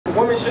The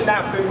woman should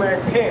not be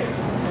wearing pants.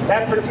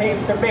 That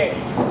pertains to men.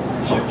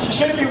 She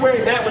shouldn't be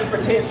wearing that which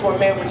pertains to a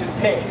man, which is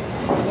pants.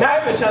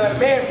 Neither shall a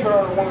man put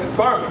on a woman's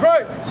garment.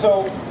 Right.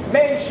 So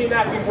men should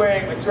not be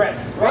wearing a dress.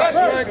 Right.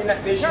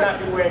 They should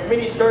not be wearing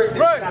mini skirts. They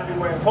should not be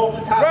wearing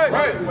polka tops. Right.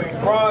 They should not be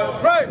wearing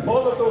bras. Right.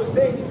 All of those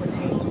things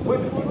pertain to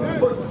women.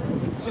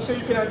 Just so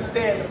you can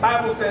understand, the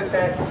Bible says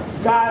that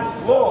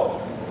God's law,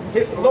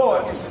 His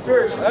law is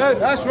spiritual.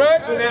 Yes. That's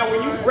right. So now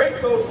when you break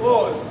those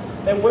laws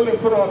and women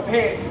put on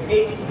pants,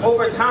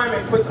 over time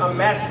it puts a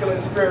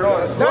masculine spirit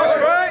on us.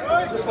 That's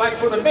right. Just like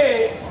for the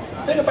man,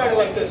 think about it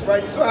like this,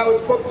 right? You saw how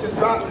his book just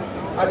dropped.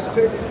 I just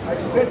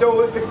bent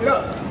over and picked it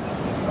up.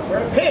 I'm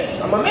wearing pants.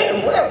 I'm a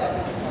man,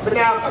 whatever. But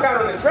now if I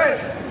got on a dress,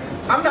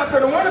 I'm not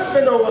going to want to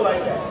bend over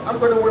like that. I'm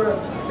going to want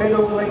to bend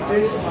over like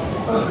this.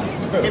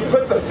 It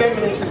puts a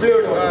feminine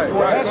spirit on it.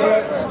 Right. That's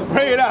right.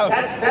 Bring it out.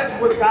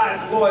 That's what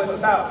God's law is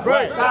about.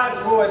 Right. God's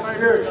law is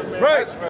spiritual. Right.